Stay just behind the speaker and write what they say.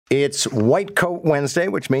It's White Coat Wednesday,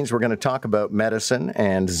 which means we're going to talk about medicine.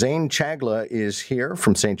 And Zain Chagla is here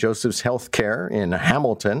from St. Joseph's Healthcare in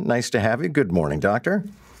Hamilton. Nice to have you. Good morning, doctor.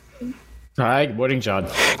 Hi, good morning, John.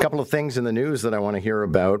 A couple of things in the news that I want to hear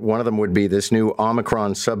about. One of them would be this new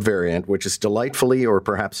Omicron subvariant, which is delightfully, or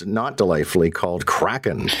perhaps not delightfully, called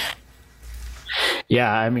Kraken.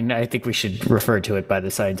 Yeah, I mean, I think we should refer to it by the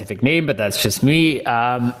scientific name, but that's just me.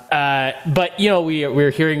 But, you know,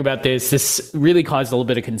 we're hearing about this. This really caused a little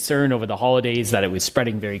bit of concern over the holidays that it was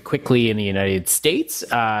spreading very quickly in the United States.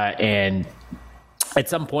 And at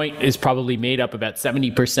some point is probably made up about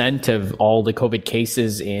 70% of all the COVID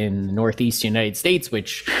cases in the Northeast United States,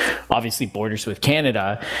 which obviously borders with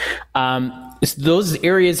Canada. Those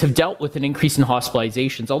areas have dealt with an increase in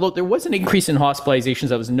hospitalizations, although there was an increase in hospitalizations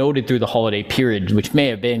that was noted through the holiday period, which may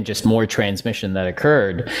have been just more transmission that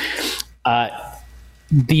occurred.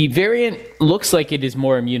 The variant looks like it is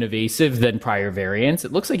more immune evasive than prior variants.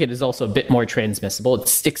 It looks like it is also a bit more transmissible. It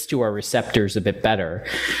sticks to our receptors a bit better.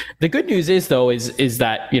 The good news is, though, is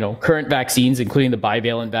that, you know, current vaccines, including the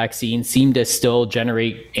bivalent vaccine, seem to still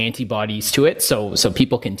generate antibodies to it, so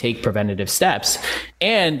people can take preventative steps,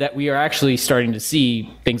 and that we are actually starting to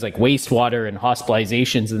see things like wastewater and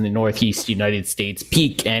hospitalizations in the Northeast United States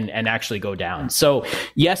peak and actually go down. So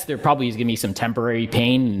yes, there probably is going to be some temporary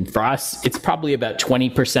pain. And for us, it's probably about 20%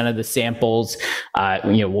 of the samples.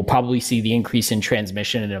 We'll probably see the increase in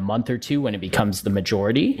transmission in a month or two when it becomes the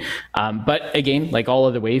majority. But again, like all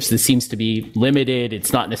other waves, this seems to be limited.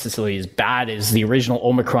 It's not necessarily as bad as the original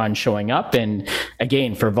Omicron showing up. And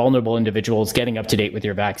again, for vulnerable individuals, getting up to date with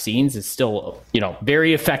your vaccines is still,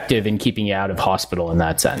 very effective in keeping you out of hospital in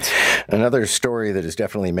that sense. Another story that is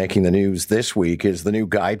definitely making the news this week is the new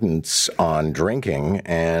guidance on drinking.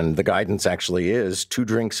 And the guidance actually is 2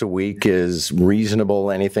 drinks a week is reasonable.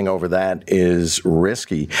 Anything over that is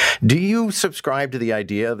risky. Do you subscribe to the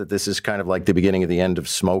idea that this is kind of like the beginning of the end of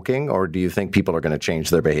smoking, or do you think people are going to change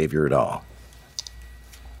their behavior at all?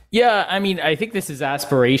 Yeah, I mean, I think this is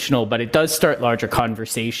aspirational, but it does start larger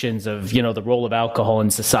conversations of, the role of alcohol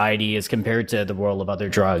in society as compared to the role of other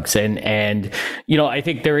drugs. And I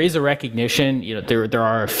think there is a recognition, there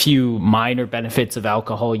are a few minor benefits of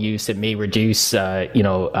alcohol use. It may reduce,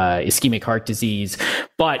 ischemic heart disease.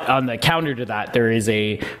 But on the counter to that, there is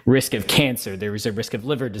a risk of cancer. There is a risk of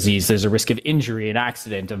liver disease. There's a risk of injury and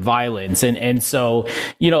accident, of violence. And so,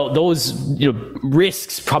 those,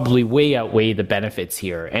 risks probably way outweigh the benefits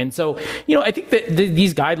here. And so, I think that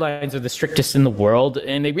these guidelines are the strictest in the world,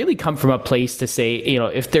 and they really come from a place to say,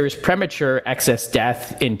 if there's premature excess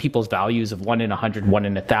death in people's values of 1 in 100, 1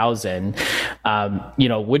 in 1,000,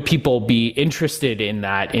 would people be interested in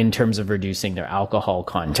that in terms of reducing their alcohol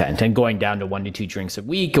content and going down to 1 to 2 drinks a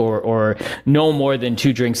week or no more than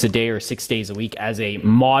 2 drinks a day or 6 days a week as a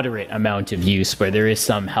moderate amount of use where there is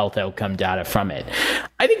some health outcome data from it?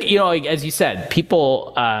 I think, as you said,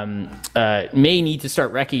 people may need to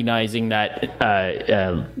start recognizing that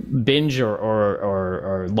binge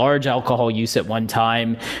or large alcohol use at one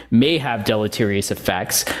time may have deleterious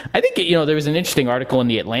effects. I think, there was an interesting article in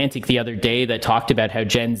The Atlantic the other day that talked about how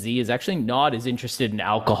Gen Z is actually not as interested in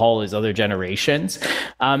alcohol as other generations.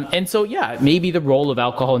 And so, yeah, maybe the role of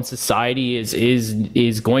alcohol in society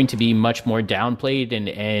is going to be much more downplayed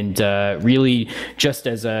and really just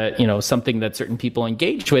as a, something that certain people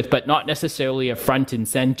engage with, but not necessarily a front and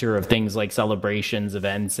center of things like celebrations,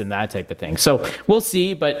 events, and that type of thing. So we'll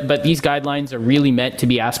see, but these guidelines are really meant to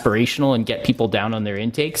be aspirational and get people down on their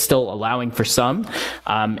intake, still allowing for some.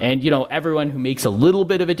 And everyone who makes a little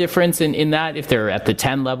bit of a difference in that, if they're at the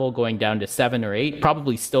 10 level going down to 7 or 8,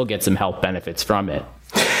 probably still get some health benefits from it.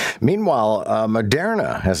 Meanwhile,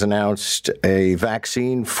 Moderna has announced a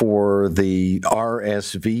vaccine for the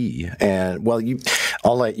RSV, and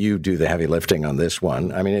I'll let you do the heavy lifting on this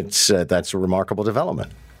one. I mean, that's a remarkable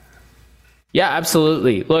development. Yeah,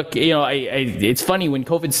 absolutely. Look, it's funny, when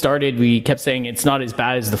COVID started, we kept saying it's not as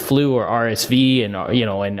bad as the flu or RSV, and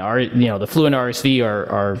the flu and RSV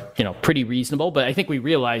are pretty reasonable. But I think we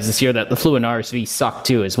realized this year that the flu and RSV suck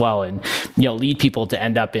too as well, and lead people to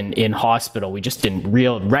end up in hospital. We just didn't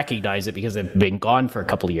recognize it because they've been gone for a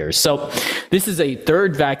couple of years. So this is a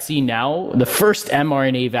third vaccine now. The first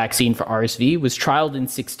mRNA vaccine for RSV was trialed in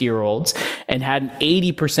 60-year-olds and had an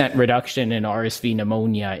 80% reduction in RSV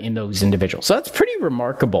pneumonia in those individuals. So that's pretty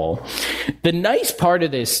remarkable. The nice part of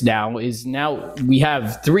this now is we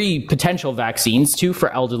have 3 potential vaccines, 2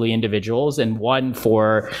 for elderly individuals and 1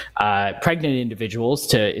 for pregnant individuals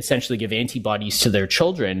to essentially give antibodies to their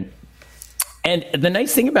children. And the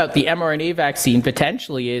nice thing about the mRNA vaccine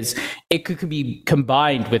potentially is it could be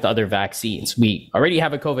combined with other vaccines. We already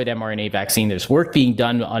have a COVID mRNA vaccine. There's work being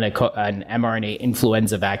done on an mRNA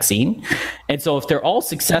influenza vaccine. And so if they're all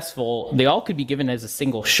successful, they all could be given as a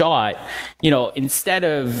single shot, instead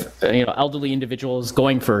of, elderly individuals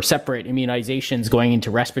going for separate immunizations going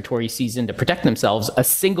into respiratory season to protect themselves. A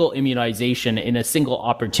single immunization in a single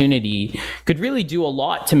opportunity could really do a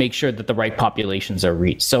lot to make sure that the right populations are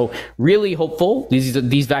reached. So really hopeful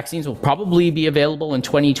these vaccines will probably be available in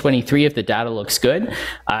 2023 if the data looks good.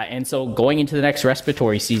 And so going into the next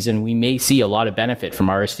respiratory season, we may see a lot of benefit from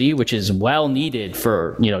RSV, which is well needed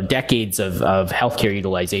for decades of healthcare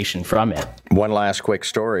utilization from it. One last quick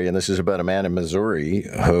story, and this is about a man in Missouri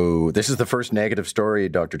who, this is the first negative story,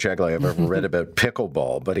 Dr. Chagla, I've ever read about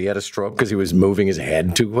pickleball, but he had a stroke because he was moving his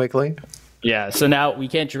head too quickly. Yeah, so now we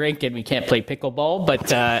can't drink and we can't play pickleball,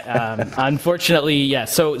 but unfortunately, yeah.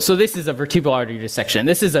 So this is a vertebral artery dissection.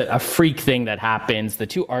 This is a freak thing that happens. The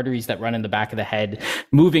two arteries that run in the back of the head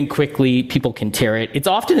moving quickly, people can tear it. It's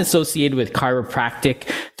often associated with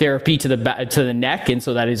chiropractic therapy to the neck, and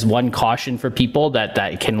so that is one caution for people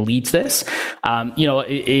that can lead to this.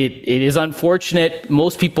 It is unfortunate.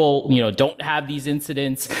 Most people don't have these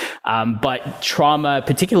incidents, but trauma,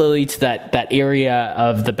 particularly to that area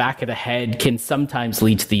of the back of the head, can sometimes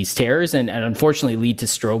lead to these tears and unfortunately lead to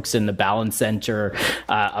strokes in the balance center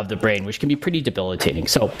of the brain, which can be pretty debilitating.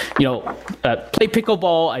 So, play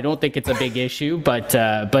pickleball. I don't think it's a big issue, but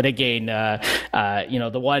again,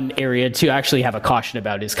 the one area to actually have a caution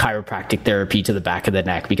about is chiropractic therapy to the back of the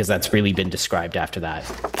neck, because that's really been described after that.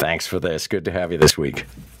 Thanks for this. Good to have you this week.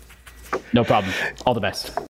 No problem. All the best.